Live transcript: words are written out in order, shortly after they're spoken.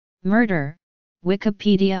Murder,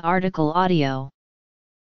 Wikipedia article audio.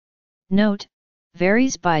 Note,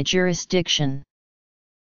 varies by jurisdiction.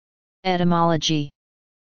 Etymology.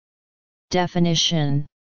 Definition.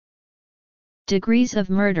 Degrees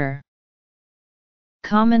of murder.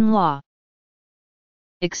 Common law.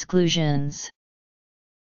 Exclusions.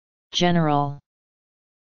 General.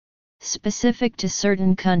 Specific to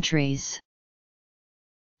certain countries.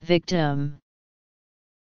 Victim.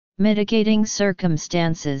 Mitigating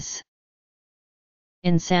circumstances.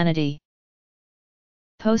 Insanity.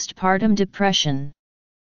 Postpartum depression.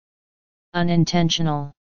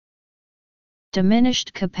 Unintentional.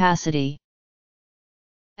 Diminished capacity.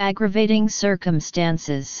 Aggravating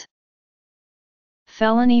circumstances.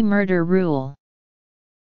 Felony murder rule.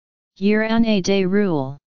 Year-on-a-day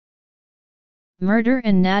rule. Murder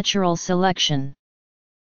and natural selection.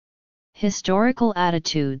 Historical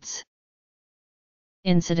attitudes.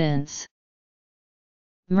 Incidents.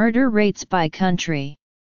 Murder rates by country.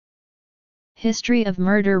 History of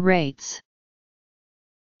murder rates.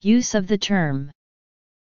 Use of the term.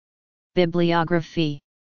 Bibliography.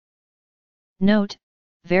 Note,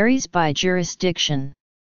 varies by jurisdiction.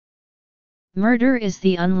 Murder is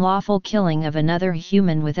the unlawful killing of another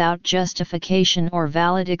human without justification or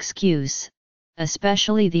valid excuse,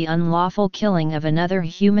 especially the unlawful killing of another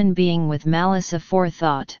human being with malice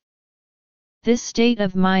aforethought. This state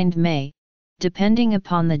of mind may, depending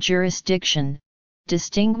upon the jurisdiction,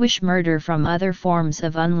 distinguish murder from other forms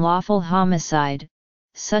of unlawful homicide,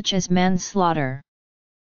 such as manslaughter.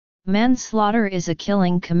 Manslaughter is a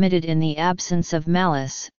killing committed in the absence of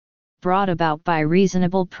malice, brought about by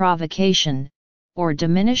reasonable provocation, or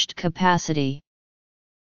diminished capacity.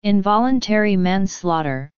 Involuntary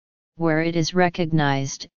manslaughter, where it is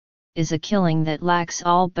recognized, is a killing that lacks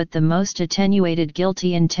all but the most attenuated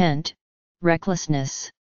guilty intent, recklessness.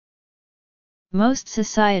 Most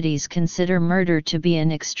societies consider murder to be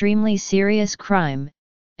an extremely serious crime,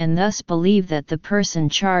 and thus believe that the person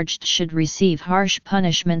charged should receive harsh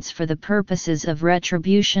punishments for the purposes of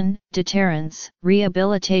retribution, deterrence,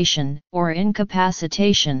 rehabilitation, or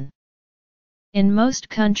incapacitation. In most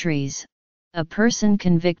countries, a person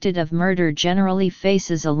convicted of murder generally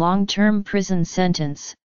faces a long-term prison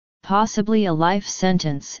sentence, possibly a life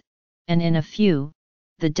sentence, and in a few,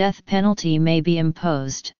 the death penalty may be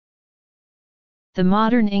imposed. The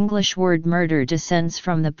modern English word murder descends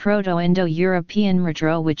from the Proto-Indo-European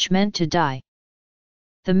murdro, which meant to die.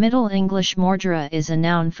 The Middle English mordra is a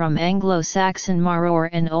noun from Anglo-Saxon maror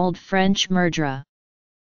and Old French murdra.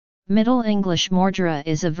 Middle English mordra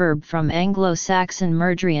is a verb from Anglo-Saxon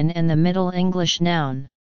murdrian and the Middle English noun.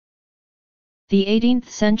 The 18th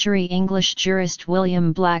century English jurist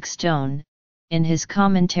William Blackstone, in his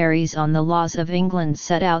commentaries on the laws of England,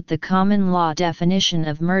 set out the common law definition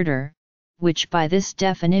of murder, which by this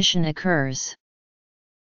definition occurs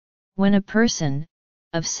when a person,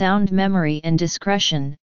 of sound memory and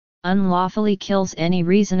discretion, unlawfully kills any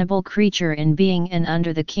reasonable creature in being and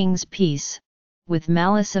under the king's peace, with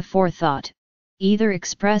malice aforethought, either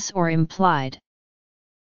express or implied.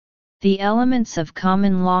 The elements of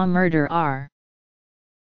common law murder are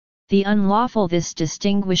the unlawful. This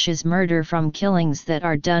distinguishes murder from killings that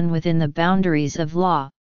are done within the boundaries of law,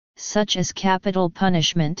 such as capital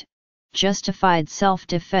punishment, justified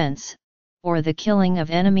self-defense, or the killing of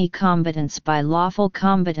enemy combatants by lawful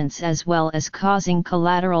combatants, as well as causing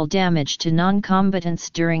collateral damage to non-combatants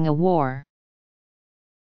during a war.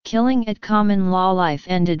 Killing at common law: life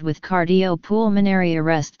ended with cardiopulmonary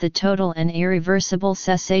arrest, the total and irreversible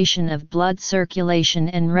cessation of blood circulation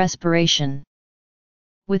and respiration.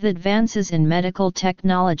 With advances in medical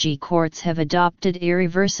technology, courts have adopted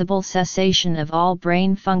irreversible cessation of all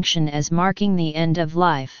brain function as marking the end of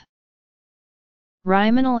life.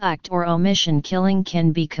 Criminal act or omission: killing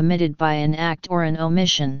can be committed by an act or an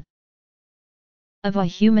omission of a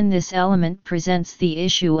human. This element presents the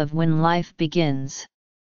issue of when life begins.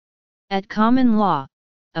 At common law,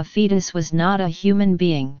 a fetus was not a human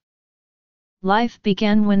being. Life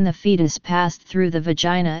began when the fetus passed through the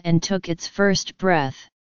vagina and took its first breath.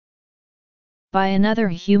 By another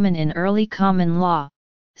human in early common law,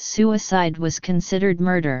 suicide was considered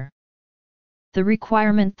murder. The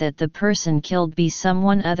requirement that the person killed be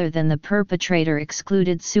someone other than the perpetrator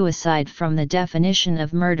excluded suicide from the definition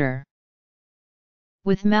of murder.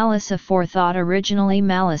 With malice aforethought: originally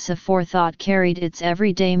malice aforethought carried its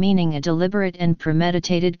everyday meaning, a deliberate and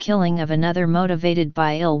premeditated killing of another motivated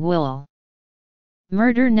by ill will.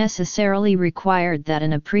 Murder necessarily required that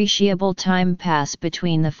an appreciable time pass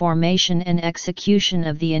between the formation and execution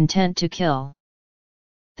of the intent to kill.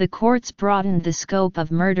 The courts broadened the scope of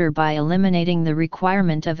murder by eliminating the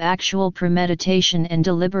requirement of actual premeditation and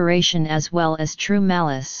deliberation as well as true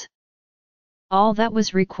malice. All that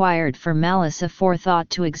was required for malice aforethought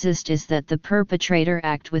to exist is that the perpetrator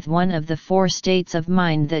act with one of the four states of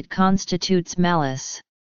mind that constitutes malice.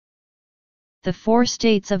 The four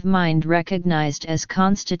states of mind recognized as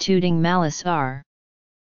constituting malice are: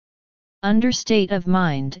 under state of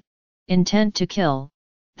mind, intent to kill,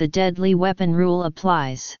 the deadly weapon rule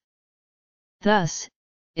applies. Thus,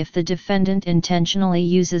 if the defendant intentionally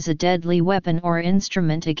uses a deadly weapon or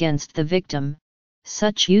instrument against the victim,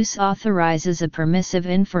 such use authorizes a permissive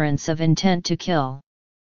inference of intent to kill.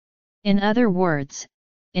 In other words,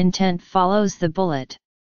 intent follows the bullet.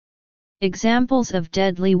 Examples of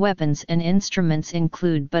deadly weapons and instruments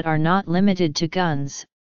include but are not limited to guns,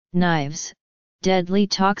 knives, deadly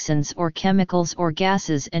toxins or chemicals or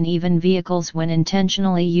gases, and even vehicles when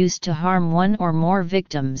intentionally used to harm one or more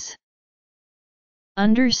victims.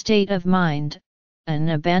 Under state of mind, an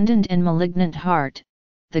abandoned and malignant heart,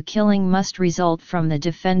 the killing must result from the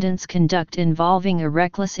defendant's conduct involving a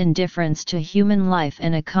reckless indifference to human life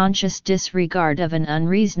and a conscious disregard of an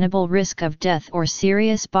unreasonable risk of death or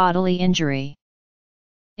serious bodily injury.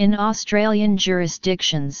 In Australian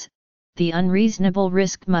jurisdictions, the unreasonable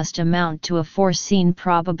risk must amount to a foreseen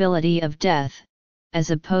probability of death,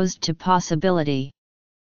 as opposed to possibility.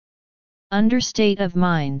 Under state of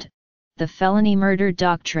mind, the felony murder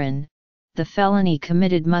doctrine, the felony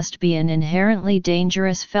committed must be an inherently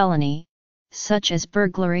dangerous felony, such as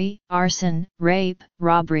burglary, arson, rape,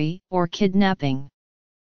 robbery, or kidnapping.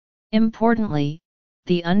 Importantly,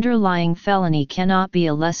 the underlying felony cannot be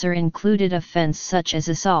a lesser included offense such as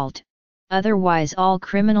assault, otherwise all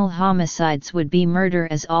criminal homicides would be murder,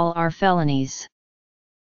 as all are felonies.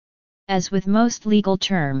 As with most legal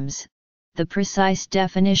terms, the precise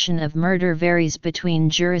definition of murder varies between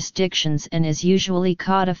jurisdictions and is usually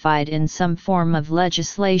codified in some form of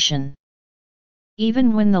legislation.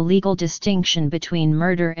 Even when the legal distinction between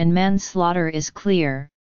murder and manslaughter is clear,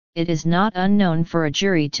 it is not unknown for a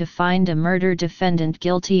jury to find a murder defendant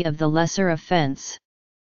guilty of the lesser offense.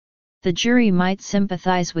 The jury might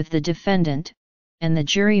sympathize with the defendant, and the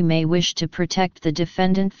jury may wish to protect the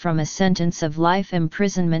defendant from a sentence of life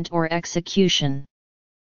imprisonment or execution.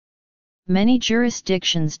 Many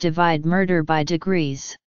jurisdictions divide murder by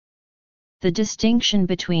degrees. The distinction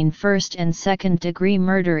between first and second-degree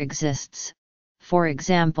murder exists, for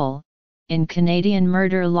example, in Canadian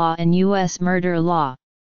murder law and U.S. murder law.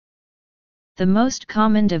 The most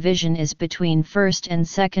common division is between first and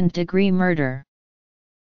second-degree murder.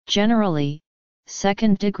 Generally,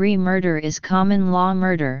 second-degree murder is common law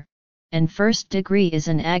murder, and first-degree is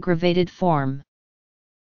an aggravated form.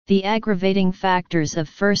 The aggravating factors of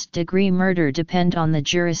first-degree murder depend on the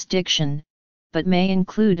jurisdiction, but may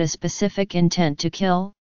include a specific intent to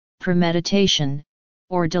kill, premeditation,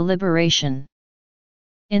 or deliberation.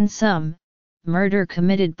 In some, murder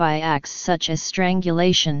committed by acts such as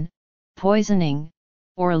strangulation, poisoning,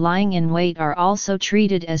 or lying in wait are also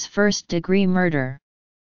treated as first-degree murder.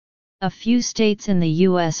 A few states in the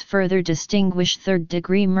U.S. further distinguish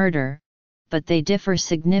third-degree murder, but they differ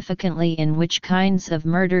significantly in which kinds of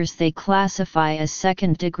murders they classify as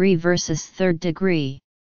second-degree versus third-degree.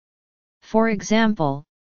 For example,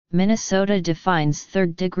 Minnesota defines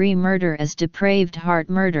third-degree murder as depraved heart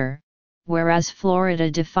murder, whereas Florida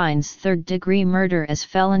defines third-degree murder as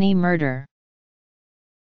felony murder.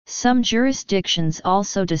 Some jurisdictions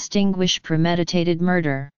also distinguish premeditated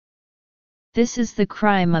murder. This is the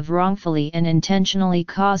crime of wrongfully and intentionally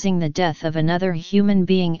causing the death of another human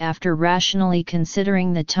being after rationally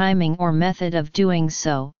considering the timing or method of doing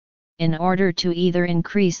so, in order to either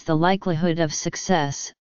increase the likelihood of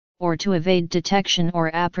success, or to evade detection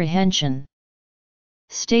or apprehension.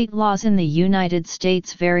 State laws in the United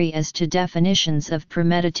States vary as to definitions of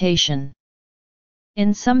premeditation.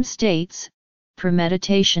 In some states,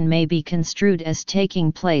 premeditation may be construed as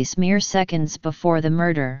taking place mere seconds before the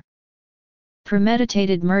murder.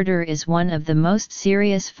 Premeditated murder is one of the most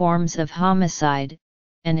serious forms of homicide,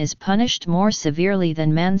 and is punished more severely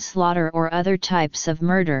than manslaughter or other types of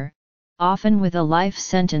murder, often with a life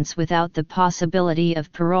sentence without the possibility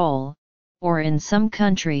of parole, or in some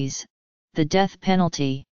countries, the death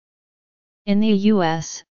penalty. In the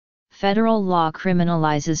U.S., federal law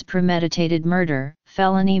criminalizes premeditated murder,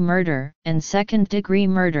 felony murder, and second-degree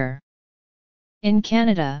murder. In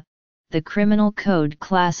Canada, the Criminal Code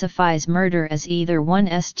classifies murder as either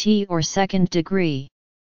 1st or second degree.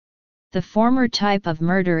 The former type of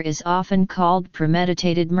murder is often called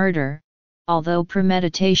premeditated murder, although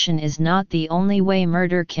premeditation is not the only way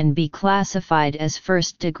murder can be classified as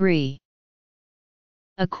first degree.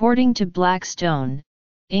 According to Blackstone,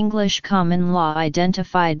 English common law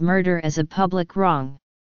identified murder as a public wrong.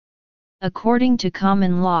 According to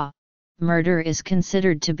common law, murder is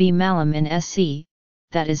considered to be malum in se,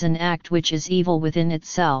 that is an act which is evil within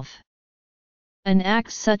itself. An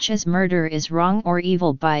act such as murder is wrong or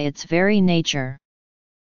evil by its very nature.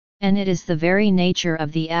 And it is the very nature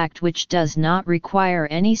of the act which does not require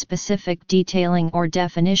any specific detailing or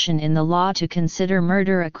definition in the law to consider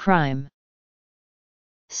murder a crime.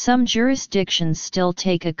 Some jurisdictions still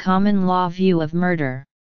take a common law view of murder.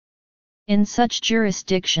 In such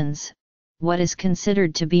jurisdictions, what is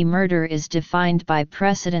considered to be murder is defined by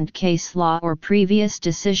precedent case law or previous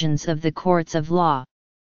decisions of the courts of law.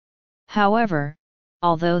 However,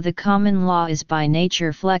 although the common law is by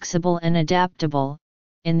nature flexible and adaptable,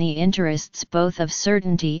 in the interests both of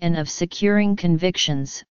certainty and of securing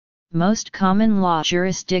convictions, most common law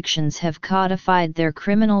jurisdictions have codified their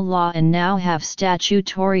criminal law and now have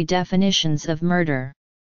statutory definitions of murder.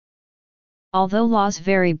 Although laws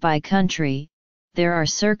vary by country, there are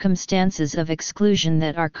circumstances of exclusion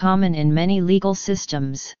that are common in many legal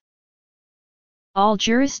systems. All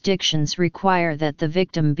jurisdictions require that the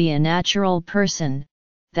victim be a natural person,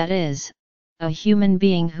 that is, a human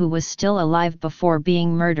being who was still alive before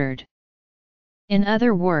being murdered. In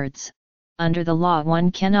other words, under the law one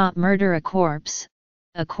cannot murder a corpse,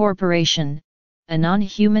 a corporation, a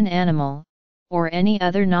non-human animal, or any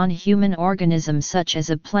other non-human organism such as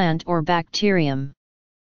a plant or bacterium.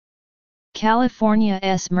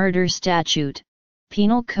 California's murder statute,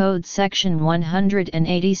 Penal Code Section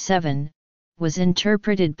 187, was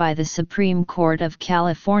interpreted by the Supreme Court of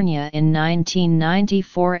California in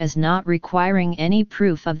 1994 as not requiring any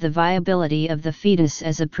proof of the viability of the fetus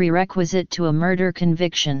as a prerequisite to a murder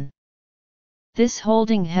conviction. This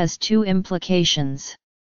holding has two implications.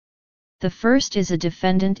 The first is a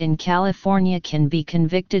defendant in California can be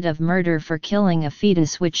convicted of murder for killing a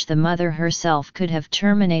fetus which the mother herself could have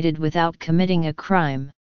terminated without committing a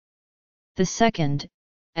crime. The second,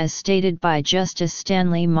 as stated by Justice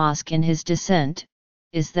Stanley Mosk in his dissent,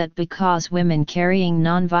 is that because women carrying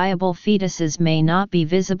non-viable fetuses may not be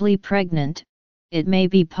visibly pregnant, it may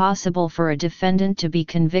be possible for a defendant to be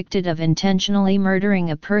convicted of intentionally murdering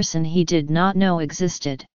a person he did not know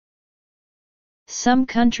existed. Some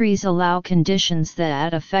countries allow conditions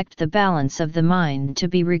that affect the balance of the mind to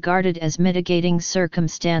be regarded as mitigating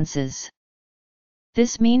circumstances.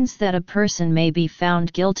 This means that a person may be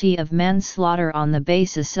found guilty of manslaughter on the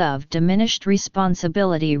basis of diminished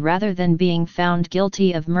responsibility rather than being found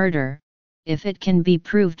guilty of murder, if it can be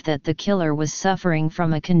proved that the killer was suffering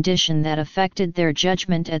from a condition that affected their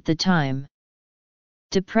judgment at the time.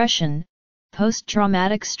 Depression,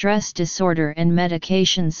 post-traumatic stress disorder and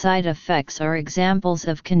medication side effects are examples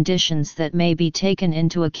of conditions that may be taken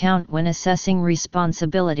into account when assessing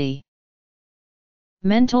responsibility.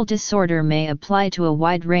 Mental disorder may apply to a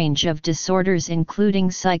wide range of disorders including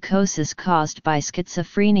psychosis caused by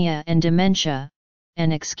schizophrenia and dementia,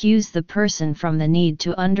 and excuse the person from the need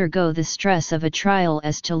to undergo the stress of a trial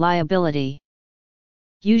as to liability.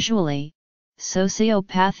 Usually,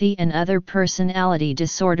 sociopathy and other personality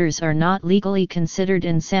disorders are not legally considered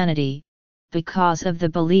insanity, because of the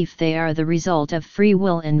belief they are the result of free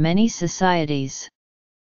will in many societies.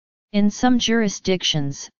 In some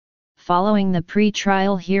jurisdictions, following the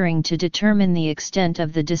pre-trial hearing to determine the extent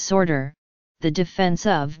of the disorder, the defense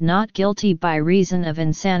of not guilty by reason of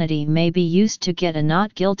insanity may be used to get a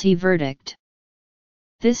not guilty verdict.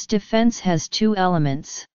 This defense has two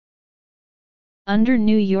elements. Under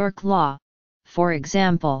New York law, for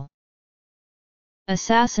example,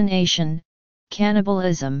 assassination,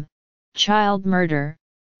 cannibalism, child murder,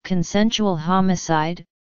 consensual homicide,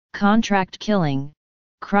 contract killing,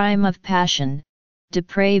 crime of passion,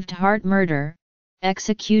 depraved heart murder,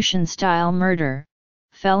 execution-style murder,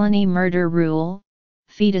 felony murder rule,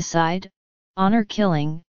 feticide, honor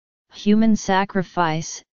killing, human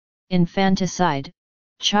sacrifice, infanticide,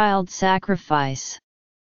 child sacrifice,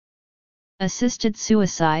 assisted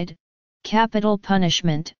suicide, capital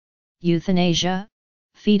punishment, euthanasia,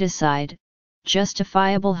 feticide,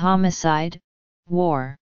 justifiable homicide,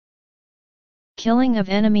 war. Killing of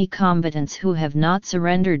enemy combatants who have not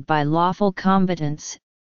surrendered by lawful combatants,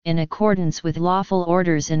 in accordance with lawful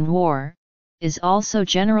orders in war, is also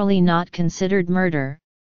generally not considered murder,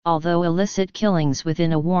 although illicit killings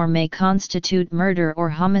within a war may constitute murder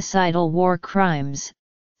or homicidal war crimes.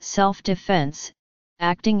 Self-defense,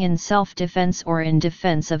 acting in self-defense or in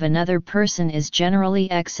defense of another person is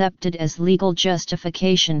generally accepted as legal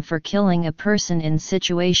justification for killing a person in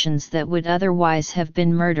situations that would otherwise have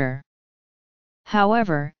been murder.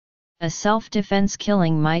 However, A self-defense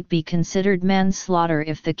killing might be considered manslaughter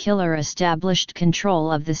if the killer established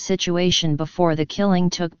control of the situation before the killing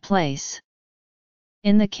took place.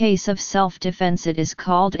 In the case of self-defense, it is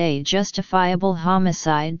called a justifiable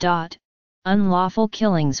homicide. Unlawful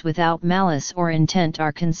killings without malice or intent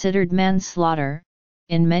are considered manslaughter.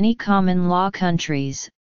 In many common law countries,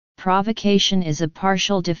 provocation is a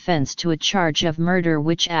partial defense to a charge of murder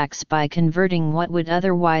which acts by converting what would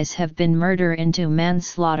otherwise have been murder into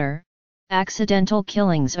manslaughter. Accidental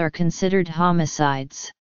killings are considered homicides.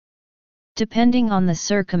 Depending on the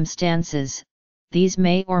circumstances, these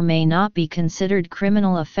may or may not be considered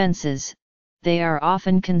criminal offenses. They are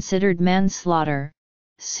often considered manslaughter.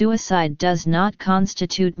 Suicide does not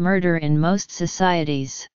constitute murder in most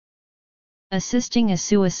societies. Assisting a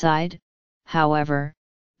suicide, however,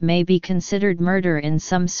 may be considered murder in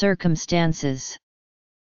some circumstances.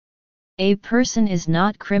 A person is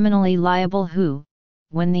not criminally liable who,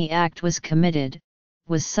 when the act was committed,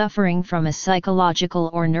 was suffering from a psychological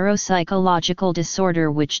or neuropsychological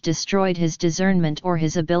disorder which destroyed his discernment or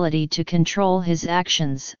his ability to control his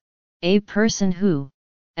actions. A person who,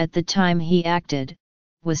 at the time he acted,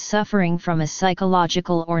 was suffering from a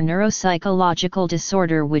psychological or neuropsychological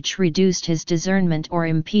disorder which reduced his discernment or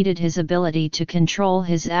impeded his ability to control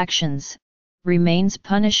his actions, remains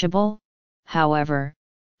punishable. However,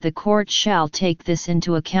 the court shall take this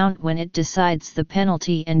into account when it decides the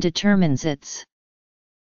penalty and determines its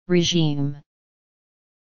regime.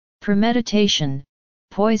 Premeditation,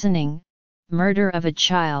 poisoning, murder of a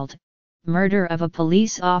child, murder of a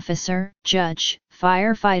police officer, judge,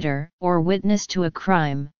 firefighter, or witness to a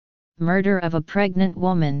crime, murder of a pregnant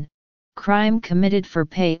woman, crime committed for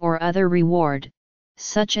pay or other reward,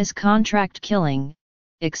 such as contract killing,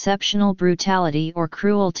 exceptional brutality or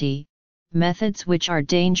cruelty, methods which are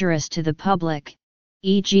dangerous to the public,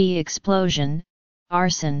 e.g. explosion,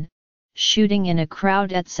 arson, shooting in a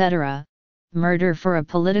crowd, etc., murder for a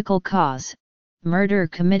political cause, murder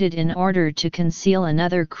committed in order to conceal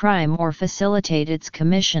another crime or facilitate its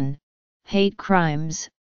commission, hate crimes,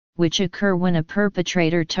 which occur when a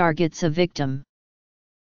perpetrator targets a victim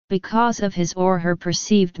because of his or her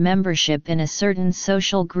perceived membership in a certain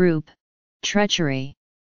social group, treachery.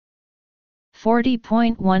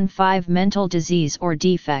 40.15 Mental disease or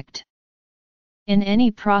defect. In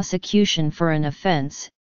any prosecution for an offense,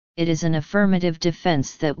 it is an affirmative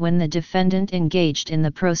defense that when the defendant engaged in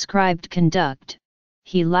the proscribed conduct,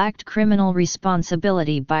 he lacked criminal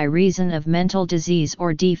responsibility by reason of mental disease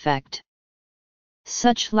or defect.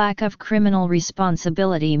 Such lack of criminal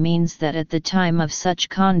responsibility means that at the time of such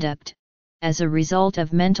conduct, as a result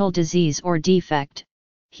of mental disease or defect,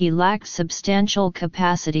 he lacked substantial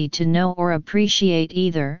capacity to know or appreciate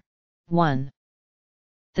either, 1.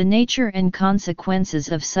 the nature and consequences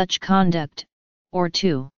of such conduct, or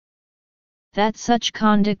 2. that such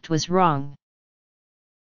conduct was wrong.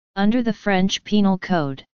 Under the French Penal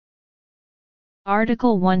Code,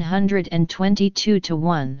 Article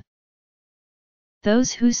 122-1.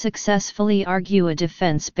 Those who successfully argue a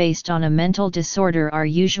defense based on a mental disorder are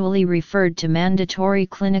usually referred to mandatory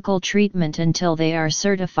clinical treatment until they are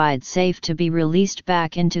certified safe to be released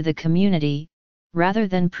back into the community, rather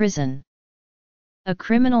than prison. A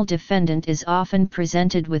criminal defendant is often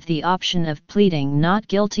presented with the option of pleading not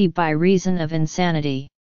guilty by reason of insanity.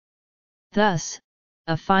 Thus,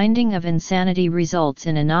 a finding of insanity results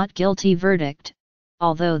in a not guilty verdict,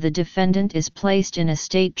 although the defendant is placed in a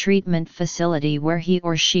state treatment facility where he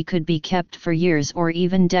or she could be kept for years or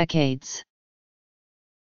even decades.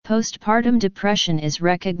 Postpartum depression is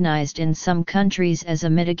recognized in some countries as a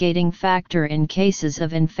mitigating factor in cases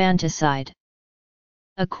of infanticide.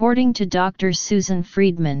 According to Dr. Susan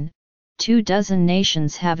Friedman, 24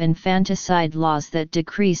 nations have infanticide laws that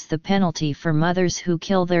decrease the penalty for mothers who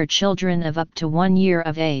kill their children of up to 1 year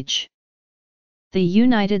of age. The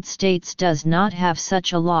United States does not have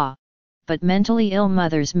such a law, but mentally ill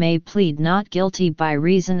mothers may plead not guilty by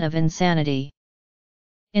reason of insanity.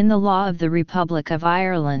 In the law of the Republic of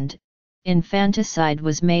Ireland, infanticide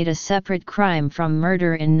was made a separate crime from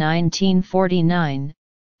murder in 1949,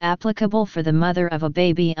 applicable for the mother of a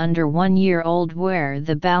baby under 1 year old where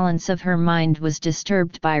the balance of her mind was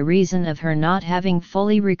disturbed by reason of her not having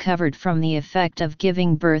fully recovered from the effect of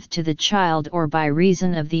giving birth to the child or by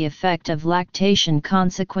reason of the effect of lactation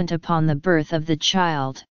consequent upon the birth of the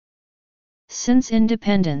child. Since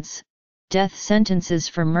independence, death sentences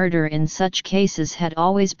for murder in such cases had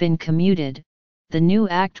always been commuted. The new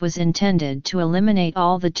act was intended to eliminate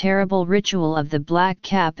all the terrible ritual of the black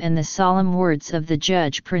cap and the solemn words of the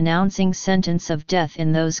judge pronouncing sentence of death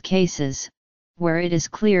in those cases, where it is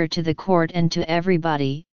clear to the court and to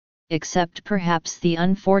everybody, except perhaps the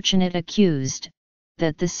unfortunate accused,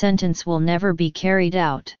 that the sentence will never be carried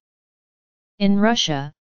out. In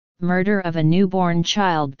Russia, murder of a newborn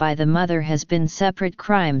child by the mother has been separate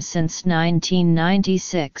crime since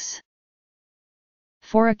 1996.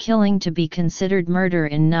 For a killing to be considered murder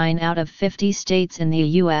in 9 out of 50 states in the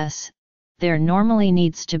U.S., there normally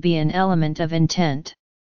needs to be an element of intent.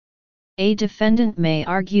 A defendant may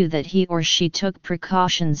argue that he or she took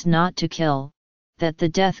precautions not to kill, that the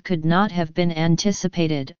death could not have been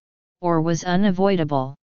anticipated, or was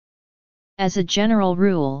unavoidable. As a general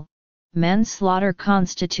rule, manslaughter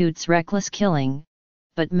constitutes reckless killing,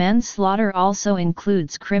 but manslaughter also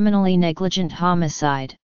includes criminally negligent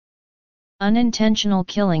homicide. Unintentional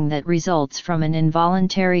killing that results from an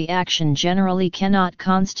involuntary action generally cannot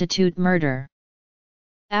constitute murder.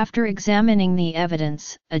 After examining the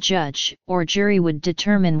evidence, a judge or jury would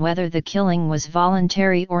determine whether the killing was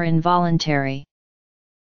voluntary or involuntary.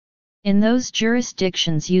 In those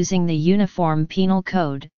jurisdictions using the Uniform Penal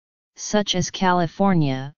Code, such as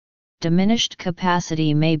California, diminished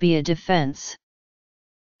capacity may be a defense.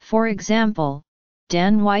 For example,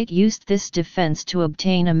 Dan White used this defense to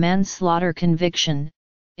obtain a manslaughter conviction,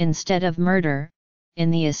 instead of murder, in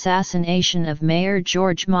the assassination of Mayor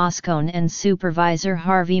George Moscone and Supervisor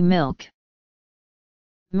Harvey Milk.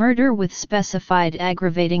 Murder with specified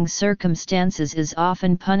aggravating circumstances is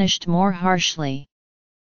often punished more harshly.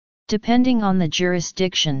 Depending on the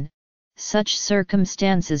jurisdiction, such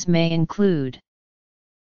circumstances may include: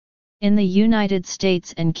 in the United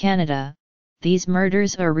States and Canada, these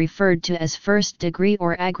murders are referred to as first-degree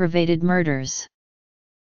or aggravated murders.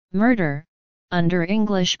 Murder, under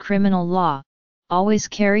English criminal law, always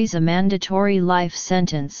carries a mandatory life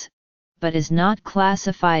sentence, but is not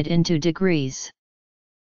classified into degrees.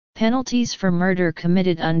 Penalties for murder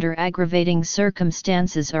committed under aggravating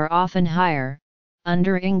circumstances are often higher,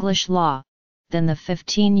 under English law, than the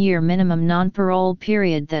 15-year minimum non-parole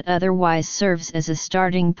period that otherwise serves as a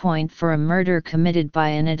starting point for a murder committed by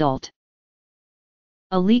an adult.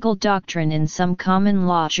 A legal doctrine in some common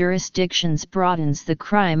law jurisdictions broadens the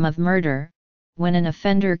crime of murder. When an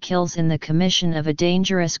offender kills in the commission of a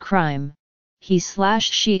dangerous crime,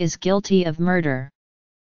 he/she is guilty of murder.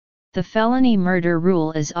 The felony murder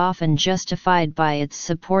rule is often justified by its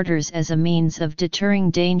supporters as a means of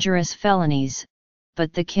deterring dangerous felonies,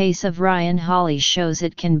 but the case of Ryan Hawley shows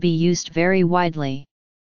it can be used very widely.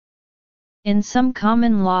 In some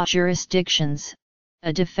common law jurisdictions,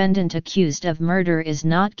 a defendant accused of murder is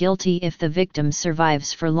not guilty if the victim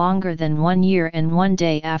survives for longer than 1 year and 1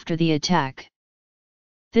 day after the attack.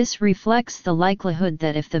 This reflects the likelihood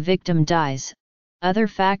that if the victim dies, other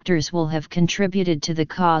factors will have contributed to the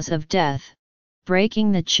cause of death,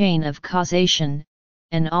 breaking the chain of causation,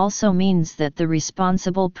 and also means that the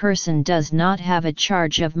responsible person does not have a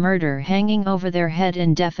charge of murder hanging over their head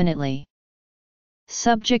indefinitely.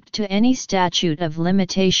 Subject to any statute of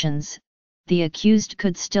limitations, the accused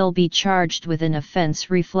could still be charged with an offense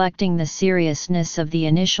reflecting the seriousness of the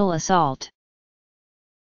initial assault.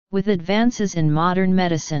 With advances in modern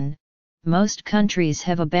medicine, most countries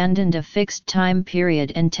have abandoned a fixed time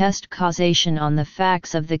period and test causation on the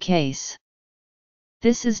facts of the case.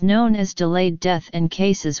 This is known as delayed death, and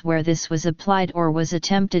cases where this was applied or was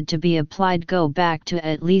attempted to be applied go back to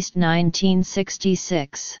at least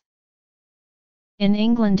 1966. In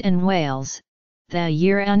England and Wales, the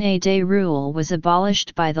year and a day rule was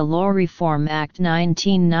abolished by the Law Reform Act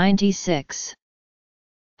 1996.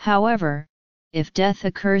 However, if death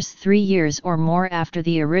occurs 3 years or more after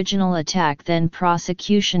the original attack, then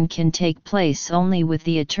prosecution can take place only with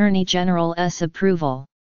the Attorney General's approval.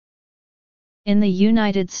 In the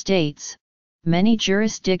United States, many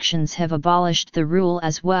jurisdictions have abolished the rule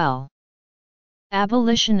as well.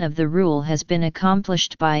 Abolition of the rule has been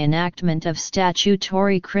accomplished by enactment of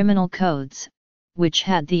statutory criminal codes, which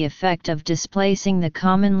had the effect of displacing the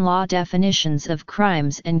common law definitions of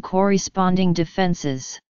crimes and corresponding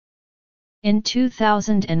defenses. In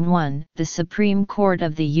 2001, the Supreme Court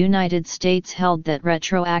of the United States held that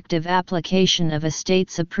retroactive application of a state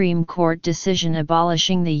Supreme Court decision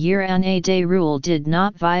abolishing the year and a day rule did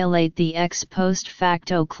not violate the ex post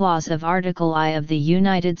facto clause of Article I of the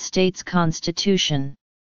United States Constitution.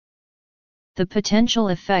 The potential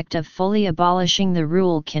effect of fully abolishing the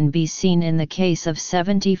rule can be seen in the case of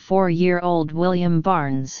 74-year-old William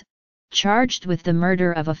Barnes, charged with the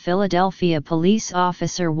murder of a Philadelphia police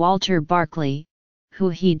officer, Walter Barkley, who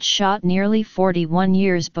he'd shot nearly 41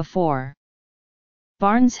 years before.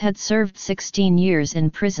 Barnes had served 16 years in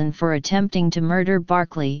prison for attempting to murder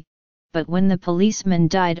Barkley, but when the policeman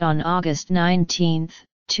died on August 19,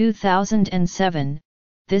 2007,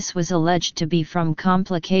 this was alleged to be from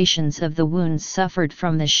complications of the wounds suffered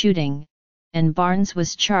from the shooting, and Barnes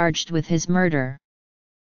was charged with his murder.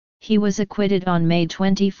 He was acquitted on May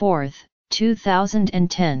 24,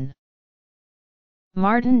 2010.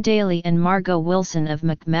 Martin Daly and Margot Wilson of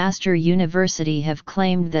McMaster University have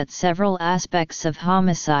claimed that several aspects of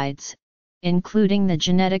homicides, including the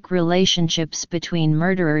genetic relationships between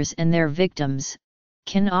murderers and their victims,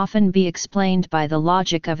 can often be explained by the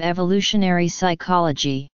logic of evolutionary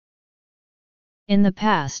psychology. In the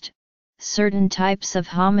past, certain types of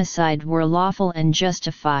homicide were lawful and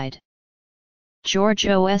justified. George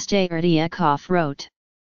Oesterdiekoff wrote,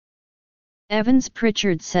 Evans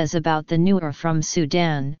Pritchard says about the Nuer from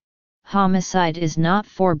Sudan, homicide is not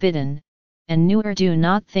forbidden, and Nuer do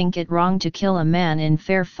not think it wrong to kill a man in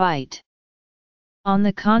fair fight. On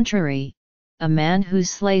the contrary, a man who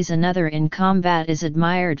slays another in combat is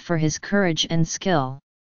admired for his courage and skill.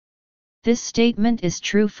 This statement is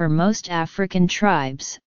true for most African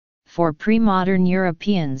tribes, for pre-modern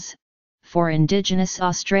Europeans, for indigenous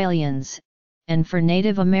Australians, and for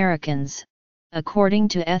Native Americans, according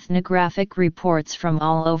to ethnographic reports from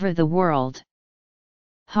all over the world.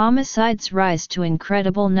 Homicides rise to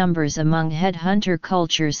incredible numbers among headhunter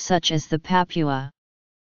cultures such as the Papua.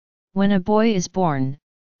 When a boy is born,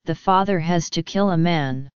 the father has to kill a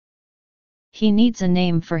man. He needs a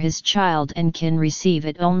name for his child and can receive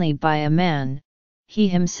it only by a man he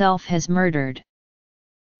himself has murdered.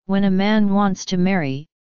 When a man wants to marry,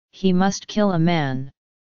 he must kill a man.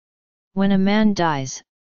 When a man dies,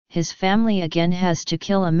 his family again has to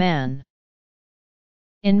kill a man.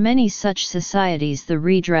 In many such societies the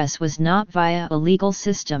redress was not via a legal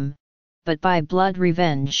system, but by blood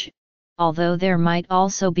revenge, although there might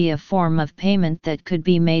also be a form of payment that could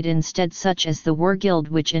be made instead, such as the wergild,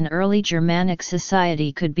 which in early Germanic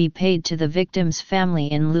society could be paid to the victim's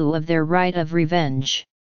family in lieu of their right of revenge.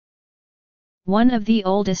 One of the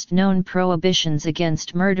oldest known prohibitions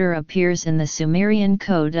against murder appears in the Sumerian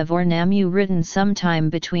Code of Ornamu, written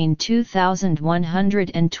sometime between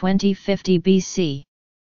 2100 and 2050 BC.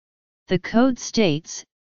 The code states,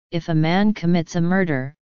 if a man commits a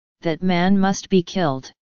murder, that man must be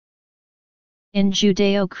killed. In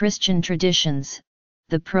Judeo-Christian traditions,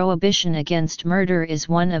 the prohibition against murder is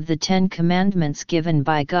one of the 10 commandments given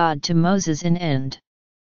by God to Moses in End.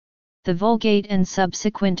 The Vulgate and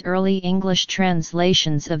subsequent early English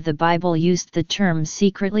translations of the Bible used the term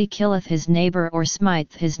secretly killeth his neighbor or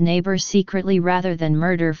smiteth his neighbor secretly rather than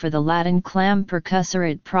murder for the Latin clam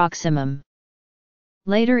percussorit proximum.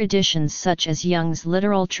 Later editions such as Young's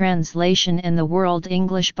literal translation and the World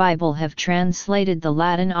English Bible have translated the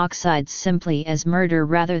Latin oxides simply as murder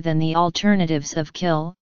rather than the alternatives of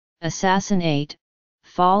kill, assassinate,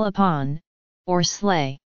 fall upon, or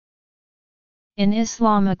slay. In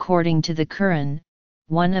Islam, according to the Quran,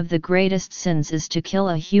 one of the greatest sins is to kill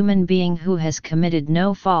a human being who has committed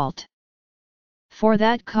no fault. For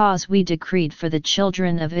that cause we decreed for the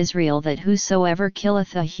children of Israel that whosoever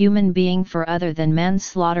killeth a human being for other than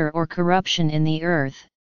manslaughter or corruption in the earth,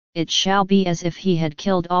 it shall be as if he had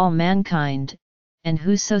killed all mankind, and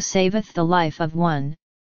whoso saveth the life of one,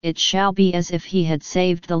 it shall be as if he had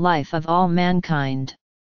saved the life of all mankind.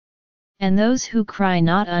 And those who cry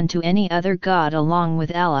not unto any other God along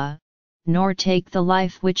with Allah, nor take the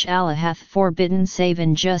life which Allah hath forbidden save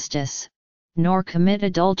in justice, nor commit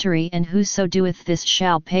adultery, and whoso doeth this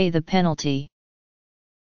shall pay the penalty.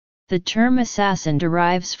 The term assassin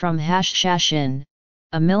derives from Hashashin,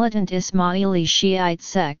 a militant Ismaili Shiite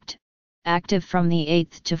sect, active from the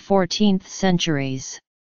 8th to 14th centuries.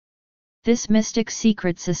 This mystic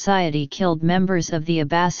secret society killed members of the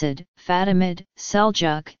Abbasid, Fatimid,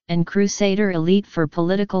 Seljuk, and Crusader elite for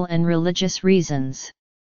political and religious reasons.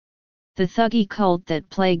 The Thuggee cult that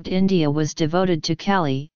plagued India was devoted to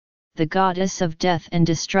Kali, the goddess of death and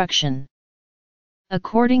destruction.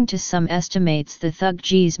 According to some estimates, the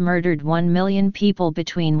Thuggees murdered 1 million people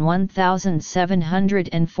between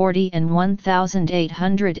 1740 and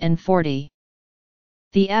 1840.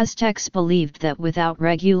 The Aztecs believed that without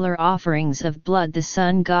regular offerings of blood the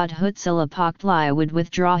sun god Huitzilopochtli would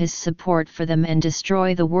withdraw his support for them and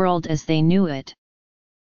destroy the world as they knew it.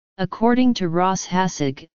 According to Ross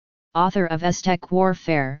Hassig, author of Aztec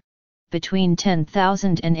Warfare, between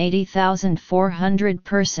 10,000 and 80,400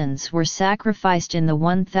 persons were sacrificed in the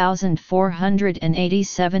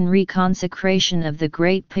 1487 reconsecration of the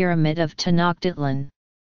Great Pyramid of Tenochtitlan.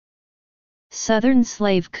 Southern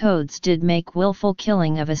slave codes did make willful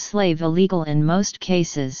killing of a slave illegal in most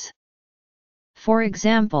cases. For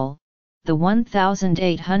example, the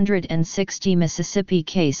 1860 Mississippi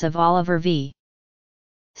case of Oliver v.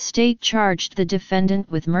 State charged the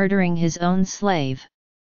defendant with murdering his own slave.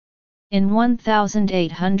 In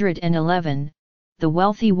 1811, the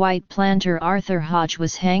wealthy white planter Arthur Hodge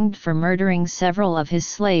was hanged for murdering several of his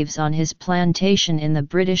slaves on his plantation in the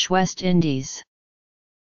British West Indies.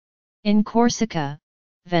 In Corsica,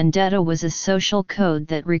 vendetta was a social code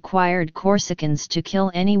that required Corsicans to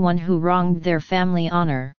kill anyone who wronged their family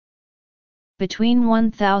honor. Between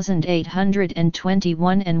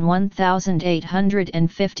 1821 and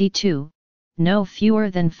 1852, no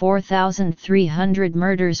fewer than 4,300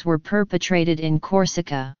 murders were perpetrated in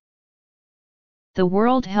Corsica. The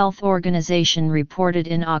World Health Organization reported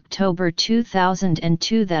in October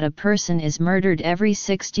 2002 that a person is murdered every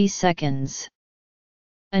 60 seconds.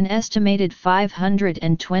 An estimated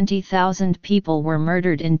 520,000 people were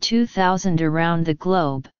murdered in 2000 around the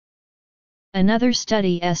globe. Another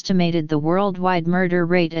study estimated the worldwide murder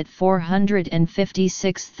rate at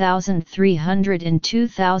 456,300 in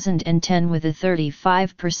 2010, with a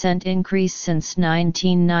 35% increase since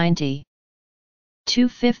 1990.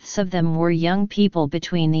 2/5 of them were young people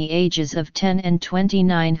between the ages of 10 and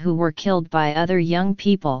 29 who were killed by other young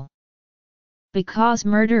people. Because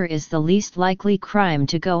murder is the least likely crime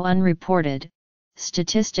to go unreported,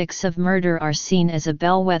 statistics of murder are seen as a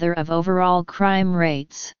bellwether of overall crime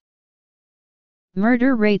rates.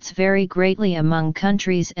 Murder rates vary greatly among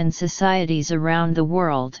countries and societies around the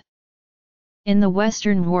world. In the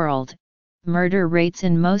Western world, murder rates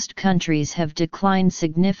in most countries have declined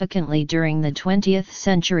significantly during the 20th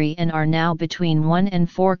century and are now between 1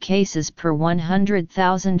 and 4 cases per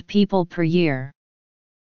 100,000 people per year.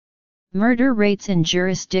 Murder rates in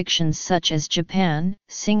jurisdictions such as Japan,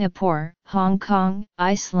 Singapore, Hong Kong,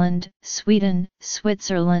 Iceland, Sweden,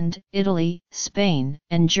 Switzerland, Italy, Spain,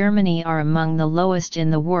 and Germany are among the lowest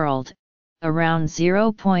in the world, around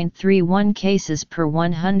 0.31 cases per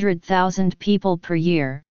 100,000 people per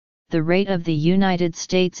year. The rate of the United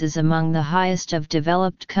States is among the highest of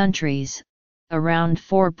developed countries, around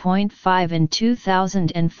 4.5 in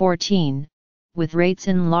 2014. With rates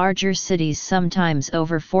in larger cities sometimes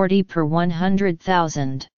over 40 per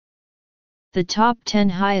 100,000. The top 10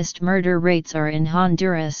 highest murder rates are in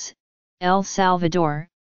Honduras, El Salvador,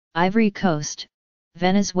 Ivory Coast,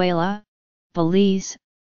 Venezuela, Belize,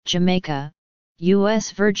 Jamaica,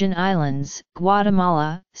 U.S. Virgin Islands,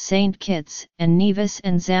 Guatemala, St. Kitts and Nevis,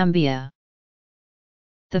 and Zambia.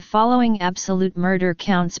 The following absolute murder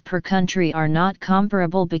counts per country are not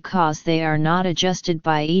comparable because they are not adjusted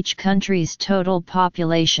by each country's total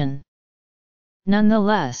population.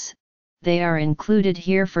 Nonetheless, they are included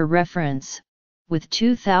here for reference, with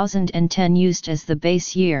 2010 used as the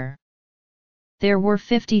base year. There were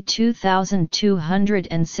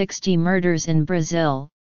 52,260 murders in Brazil,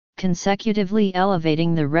 consecutively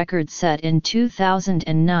elevating the record set in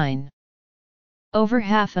 2009. Over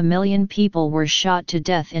 500,000 people were shot to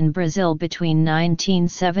death in Brazil between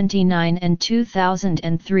 1979 and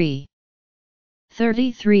 2003.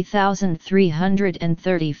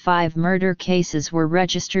 33,335 murder cases were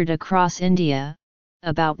registered across India,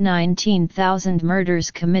 about 19,000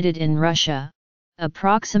 murders committed in Russia,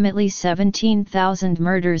 approximately 17,000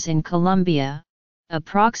 murders in Colombia,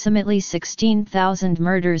 approximately 16,000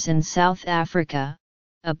 murders in South Africa,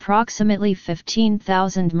 approximately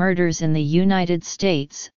 15,000 murders in the United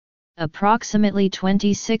States, approximately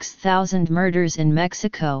 26,000 murders in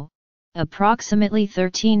Mexico, approximately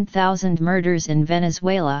 13,000 murders in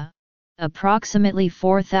Venezuela, approximately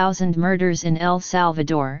 4,000 murders in El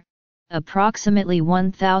Salvador, approximately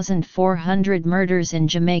 1,400 murders in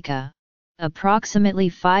Jamaica, approximately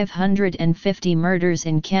 550 murders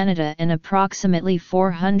in Canada, and approximately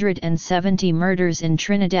 470 murders in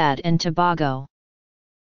Trinidad and Tobago.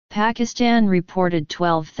 Pakistan reported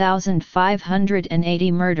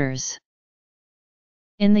 12,580 murders.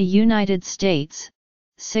 In the United States,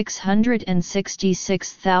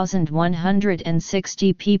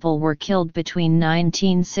 666,160 people were killed between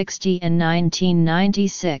 1960 and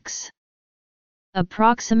 1996.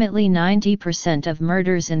 Approximately 90% of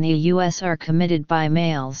murders in the U.S. are committed by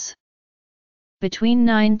males. Between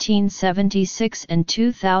 1976 and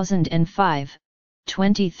 2005,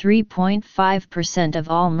 23.5% of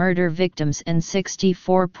all murder victims and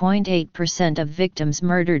 64.8% of victims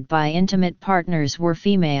murdered by intimate partners were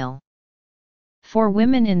female. For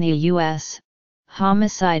women in the U.S.,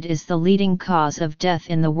 homicide is the leading cause of death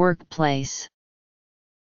in the workplace.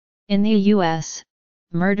 In the U.S.,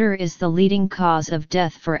 murder is the leading cause of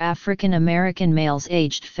death for African American males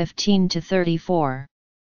aged 15 to 34.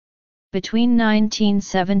 Between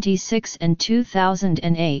 1976 and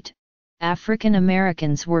 2008, African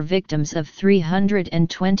Americans were victims of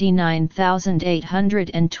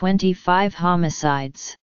 329,825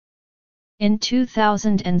 homicides. In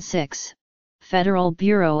 2006, Federal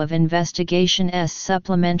Bureau of Investigation's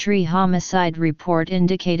supplementary homicide report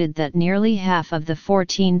indicated that nearly half of the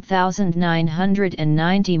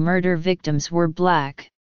 14,990 murder victims were black.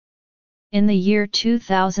 In the year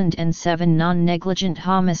 2007, non-negligent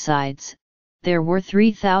homicides, there were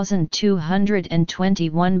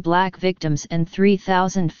 3,221 black victims and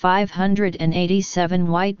 3,587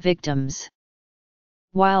 white victims.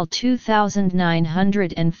 While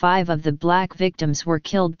 2,905 of the black victims were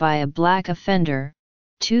killed by a black offender,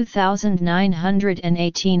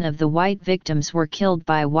 2,918 of the white victims were killed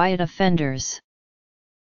by white offenders.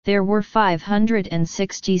 There were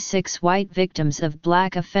 566 white victims of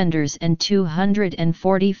black offenders and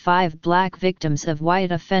 245 black victims of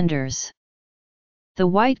white offenders. The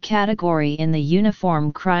white category in the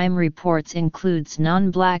Uniform Crime Reports includes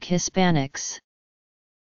non-black Hispanics.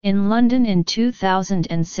 In London in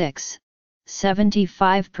 2006,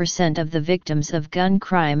 75% of the victims of gun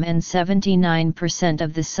crime and 79%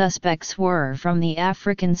 of the suspects were from the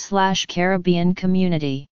African/Caribbean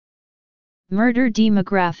community. Murder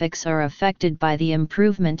demographics are affected by the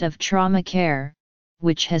improvement of trauma care,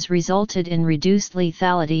 which has resulted in reduced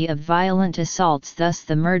lethality of violent assaults. Thus,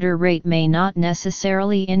 the murder rate may not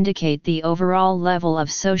necessarily indicate the overall level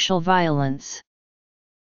of social violence.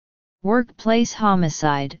 Workplace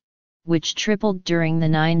homicide, which tripled during the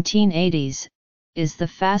 1980s, is the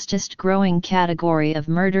fastest growing category of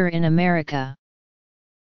murder in America.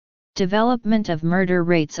 Development of murder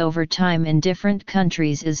rates over time in different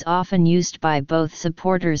countries is often used by both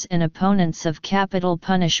supporters and opponents of capital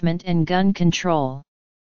punishment and gun control.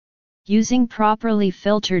 Using properly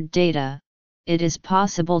filtered data, it is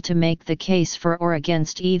possible to make the case for or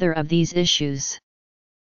against either of these issues.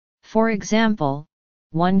 For example,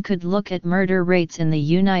 one could look at murder rates in the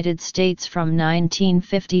United States from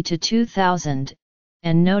 1950 to 2000,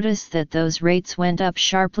 and notice that those rates went up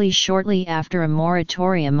sharply shortly after a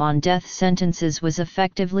moratorium on death sentences was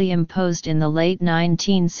effectively imposed in the late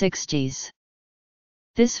 1960s.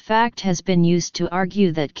 This fact has been used to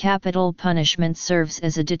argue that capital punishment serves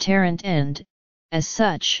as a deterrent and, as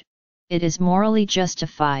such, it is morally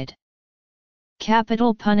justified.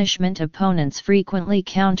 Capital punishment opponents frequently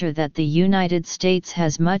counter that the United States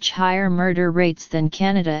has much higher murder rates than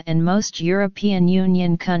Canada and most European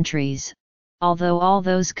Union countries, although all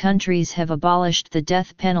those countries have abolished the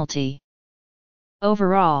death penalty.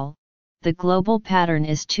 Overall, the global pattern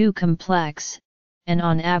is too complex, and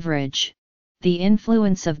on average, the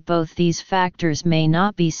influence of both these factors may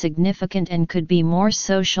not be significant and could be more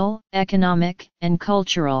social, economic, and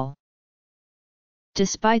cultural.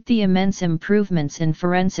 Despite the immense improvements in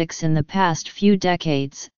forensics in the past few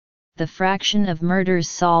decades, the fraction of murders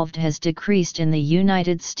solved has decreased in the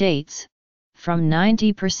United States, from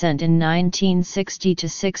 90% in 1960 to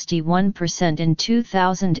 61% in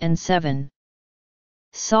 2007.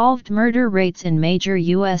 Solved murder rates in major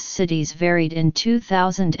U.S. cities varied in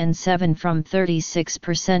 2007 from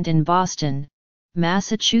 36% in Boston,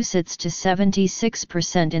 Massachusetts to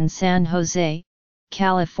 76% in San Jose,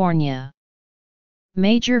 California.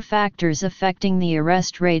 Major factors affecting the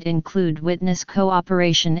arrest rate include witness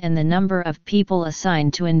cooperation and the number of people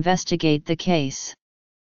assigned to investigate the case.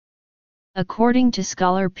 According to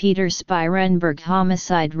scholar Peter Spierenberg,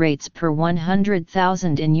 homicide rates per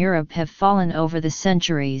 100,000 in Europe have fallen over the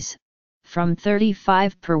centuries, from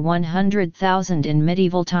 35 per 100,000 in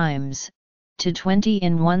medieval times, to 20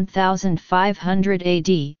 in 1500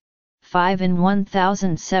 AD, 5 in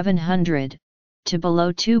 1700, to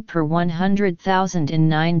below 2 per 100,000 in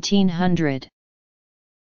 1900.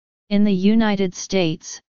 In the United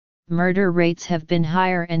States, murder rates have been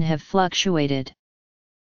higher and have fluctuated.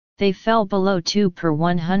 They fell below 2 per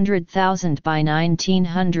 100,000 by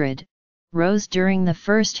 1900, rose during the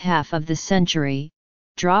first half of the century,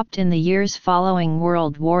 dropped in the years following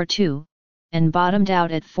World War II, and bottomed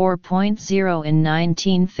out at 4.0 in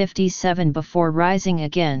 1957 before rising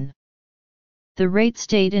again. The rate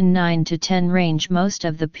stayed in 9 to 10 range most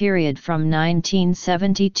of the period from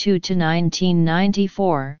 1972 to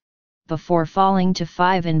 1994, before falling to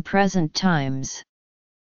 5 in present times.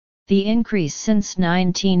 The increase since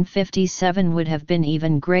 1957 would have been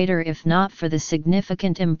even greater if not for the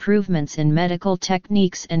significant improvements in medical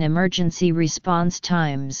techniques and emergency response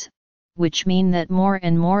times, which mean that more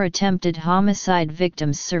and more attempted homicide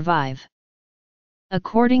victims survive.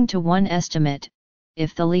 According to one estimate,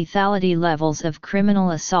 if the lethality levels of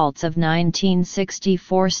criminal assaults of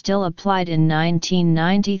 1964 still applied in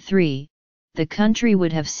 1993, the country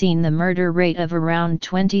would have seen the murder rate of around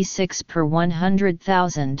 26 per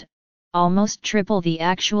 100,000, almost triple the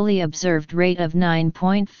actually observed rate of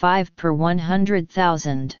 9.5 per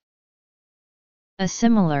 100,000. A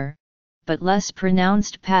similar, but less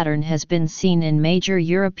pronounced pattern has been seen in major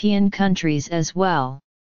European countries as well.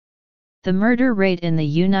 The murder rate in the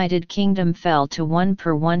United Kingdom fell to 1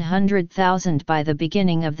 per 100,000 by the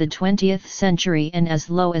beginning of the 20th century and as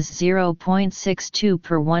low as 0.62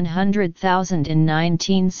 per 100,000 in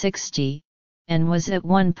 1960, and was at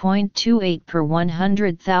 1.28 per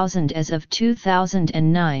 100,000 as of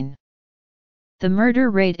 2009. The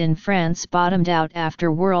murder rate in France bottomed out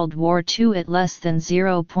after World War II at less than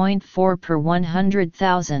 0.4 per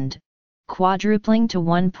 100,000, quadrupling to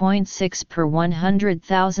 1.6 per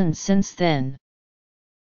 100,000 since then.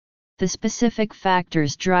 The specific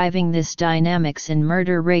factors driving this dynamics in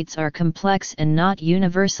murder rates are complex and not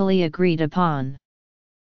universally agreed upon.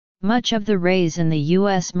 Much of the rise in the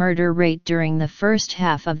U.S. murder rate during the first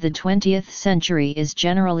half of the 20th century is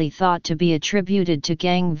generally thought to be attributed to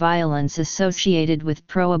gang violence associated with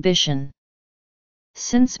Prohibition.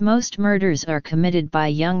 Since most murders are committed by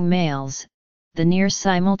young males, the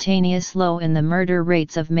near-simultaneous low in the murder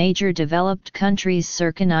rates of major developed countries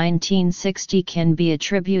circa 1960 can be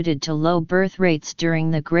attributed to low birth rates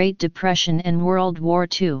during the Great Depression and World War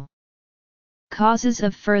II. Causes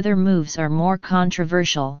of further moves are more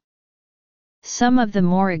controversial. Some of the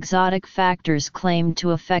more exotic factors claimed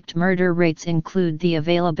to affect murder rates include the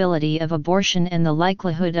availability of abortion and the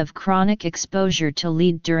likelihood of chronic exposure to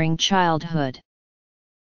lead during childhood.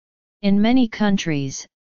 In many countries,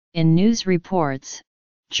 in news reports,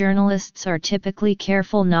 journalists are typically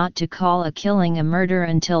careful not to call a killing a murder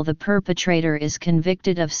until the perpetrator is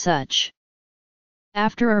convicted of such.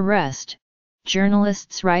 After arrest,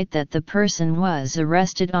 journalists write that the person was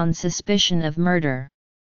arrested on suspicion of murder.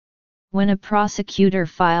 When a prosecutor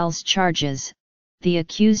files charges, the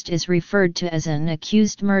accused is referred to as an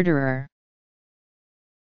accused murderer.